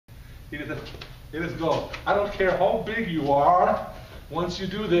It is go. I don't care how big you are. Once you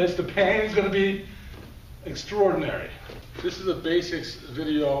do this, the pain is going to be extraordinary. This is a basics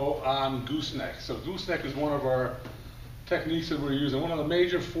video on gooseneck. So gooseneck is one of our techniques that we're using, one of the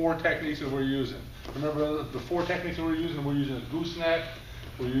major 4 techniques that we're using. Remember the 4 techniques that we're using a gooseneck,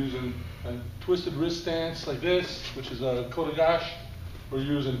 we're using a twisted wrist stance like this, which is a kotegashi, we're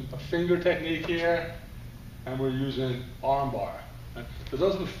using a finger technique here, and we're using arm bar. Right? So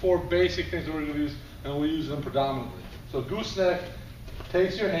those are the 4 basic things that we're going to use, and we use them predominantly. So gooseneck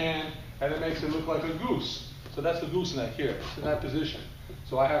takes your hand and it makes it look like a goose. So that's the gooseneck here. It's in that position.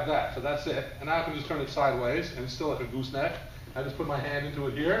 So I have that. So that's it. And now I can just turn it sideways and it's still like a gooseneck. I just put my hand into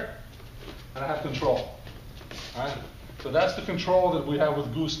it here and I have control. All right? So that's the control that we have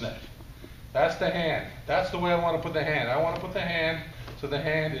with gooseneck. That's the hand. That's the way I want to put the hand. I want to put the hand so the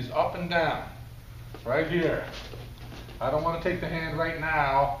hand is up and down. Right here. I don't want to take the hand right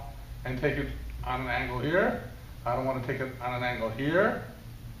now and take it on an angle here. I don't want to take it on an angle here.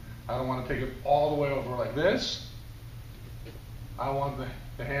 I don't want to take it all the way over like this. I want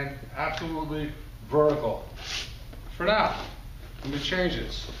the hand absolutely vertical. For now, let me change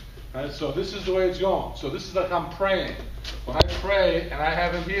this. All right, so this is the way it's going. So this is like I'm praying. When I pray and I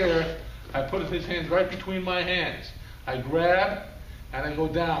have him here, I put his hands right between my hands. I grab and I go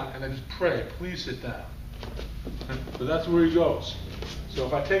down and I just pray, please sit down. So that's where he goes. So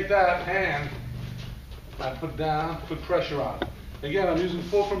if I take that hand, I put down, put pressure on it. Again, I'm using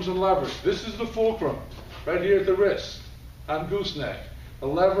fulcrums and levers. This is the fulcrum, right here at the wrist, on gooseneck. The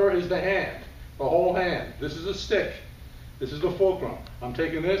lever is the hand, the whole hand. This is a stick. This is the fulcrum. I'm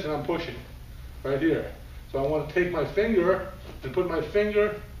taking this and I'm pushing, right here. So I want to take my finger and put my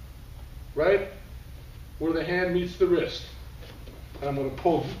finger right where the hand meets the wrist. And I'm going to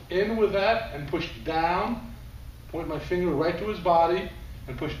pull in with that and push down, point my finger right to his body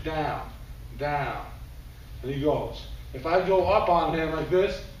and push down, down. And he goes. If I go up on him like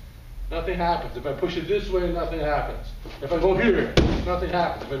this, nothing happens. If I push it this way, nothing happens. If I go here, nothing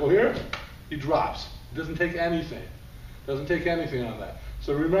happens. If I go here, he drops. It doesn't take anything. Doesn't take anything on that.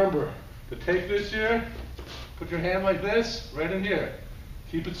 So remember to take this here, put your hand like this, right in here.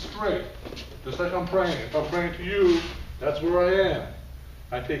 Keep it straight, just like I'm praying. If I'm praying to you, that's where I am.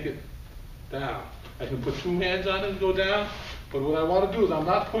 I take it down. I can put 2 hands on it and go down, but what I want to do is I'm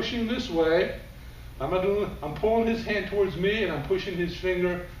not pushing this way. I'm pulling his hand towards me and I'm pushing his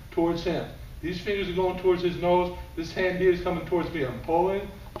finger towards him. These fingers are going towards his nose. This hand here is coming towards me. I'm pulling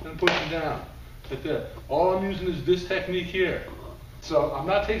and pushing down. Right there. All I'm using is this technique here. So I'm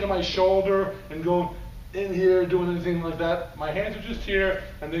not taking my shoulder and going in here, doing anything like that. My hands are just here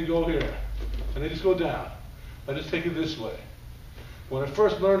and they go here. And they just go down. I just take it this way. When I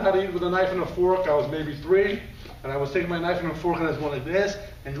first learned how to eat with a knife and a fork, I was maybe 3. And I was taking my knife and a fork and I was going like this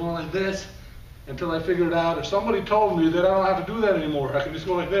and going like this. Until I figured out, if somebody told me that I don't have to do that anymore, I can just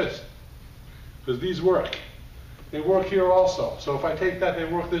go like this. Because these work. They work here also. So if I take that, they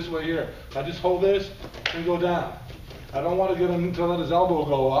work this way here. I just hold this and go down. I don't want to get him to let his elbow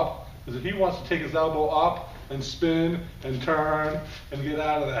go up, because if he wants to take his elbow up and spin and turn and get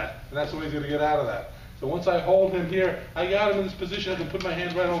out of that. And that's the way he's going to get out of that. So once I hold him here, I got him in this position, I can put my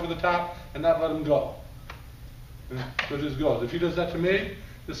hand right over the top and not let him go. So it just goes. If he does that to me,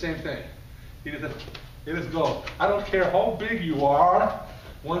 the same thing. It is go. I don't care how big you are.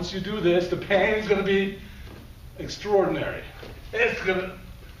 Once you do this, the pain is going to be extraordinary. It's going to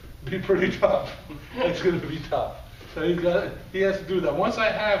be pretty tough. It's going to be tough. So he has to do that. Once I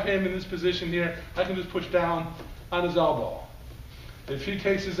have him in this position here, I can just push down on his elbow. If he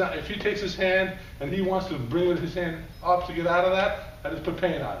takes his hand and he wants to bring his hand up to get out of that, I just put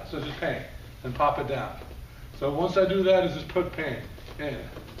pain on it. So just pain and pop it down. So once I do that, I just put pain in.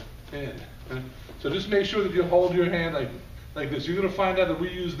 So just make sure that you hold your hand like this. You're going to find out that we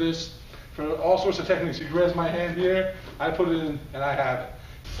use this for all sorts of techniques. You grab my hand here, I put it in, and I have it.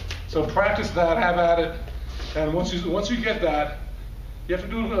 So practice that, have at it, and once you get that, you have to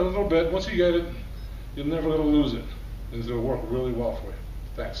do it a little bit. Once you get it, you're never going to lose it. It's going to work really well for you.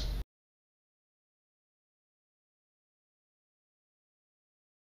 Thanks.